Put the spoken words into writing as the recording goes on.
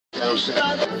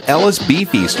Ellis B.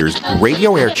 Feaster's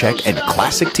Radio Aircheck and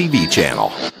Classic TV channel.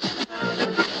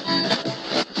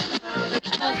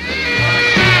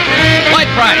 White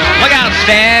Friday. Look out,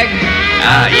 Stag.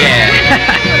 Yeah.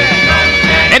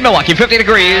 In Milwaukee, 50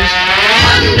 degrees.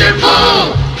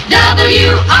 Wonderful.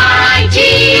 WRIT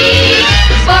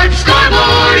Sports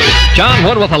Scoreboard. John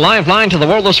Wood with a lifeline to the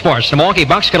world of sports. The Milwaukee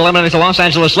Bucks could eliminate the Los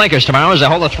Angeles Lakers tomorrow as they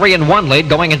hold a 3-1 lead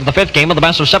going into the 5th game of the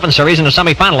best-of-7 series in the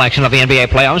semifinal action of the NBA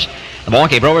playoffs. The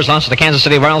Milwaukee Brewers lost to the Kansas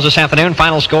City Royals this afternoon.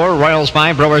 Final score, Royals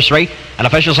 5, Brewers 3. And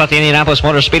officials at the Indianapolis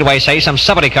Motor Speedway say some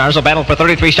 70 cars will battle for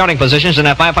 33 starting positions in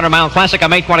that 500-mile classic on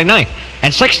May 29th.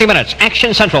 And 60 minutes,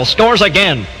 Action Central scores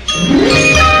again.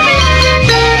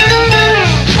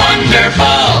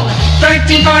 Wonderful.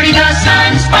 1340 the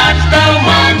Sun Spot, the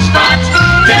one spot.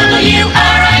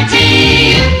 WRIT.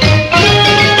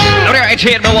 WRIT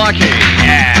in Milwaukee.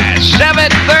 Yeah,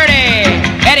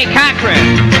 7:30. Eddie Cochran.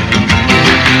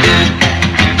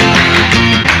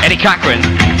 Eddie Cochran.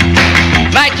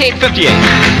 1958.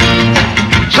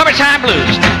 Summertime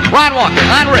Blues. Ron Walker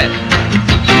on RIT.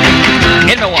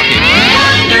 In Milwaukee.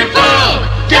 Wonderful.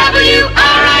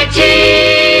 WRIT.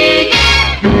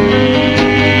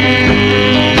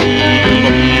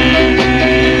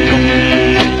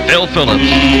 Phil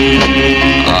Phillips.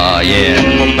 Oh,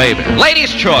 yeah, baby.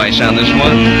 Ladies' choice on this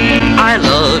one. I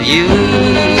love you.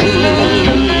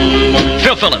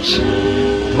 Phil Phillips.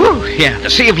 Whew, yeah, the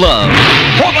Sea of Love.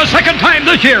 For the second time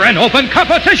this year, an open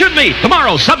competition meet.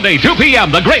 Tomorrow, Sunday, 2 p.m.,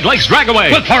 the Great Lakes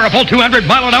Dragaway. With powerful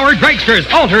 200-mile-an-hour dragsters,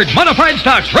 altered, modified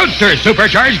stocks, roadsters,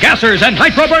 supercharged gassers, and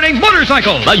nitro-burning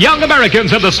motorcycles. The young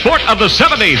Americans in the sport of the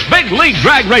 70s. Big league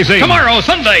drag racing. Tomorrow,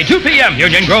 Sunday, 2 p.m.,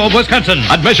 Union Grove, Wisconsin.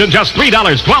 Admission just $3,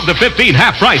 12 to 15,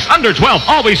 half price. Under 12,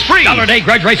 always free. Dollar-day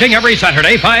grudge racing every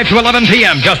Saturday, 5 to 11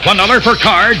 p.m. Just $1 for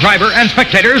car, driver, and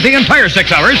spectators the entire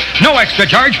 6 hours. No extra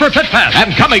charge for pit pass.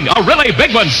 And coming, a really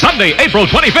big one, Sunday, April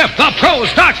 25th. The Pro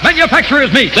Stocks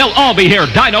Manufacturers Meet. They'll all be here.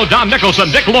 Dino, Don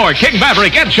Nicholson, Dick Lord, King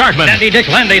Maverick, Ed Sharkman, Andy Dick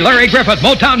Landy, Larry Griffith,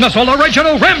 Motown Missile,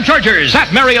 Original Ram Chargers,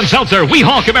 Sat Marion Seltzer,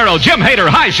 Weehall Camaro, Jim Hayter,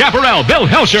 High Chaparral, Bill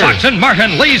Helsher, Saxon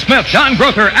Martin, Lee Smith, John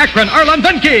Grother, Akron, Arlen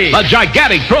Venke. The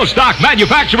gigantic Pro Stock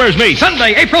Manufacturers Meet.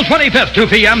 Sunday, April 25th, 2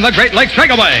 p.m., the Great Lakes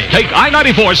Dragaway. Take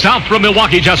I-94 south from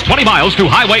Milwaukee, just 20 miles to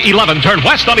Highway 11. Turn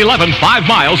west on 11, 5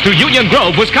 miles to Union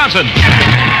Grove, Wisconsin.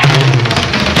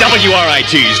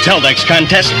 WRIT's Teldex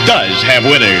contest does have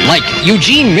winners. Like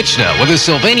Eugene Michna with his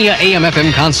Sylvania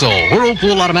AM/FM console,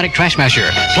 Whirlpool automatic trash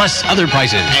masher, plus other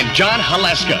prizes. And John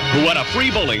Halaska, who won a free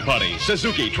bowling putty,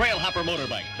 Suzuki Trailhopper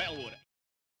motorbike.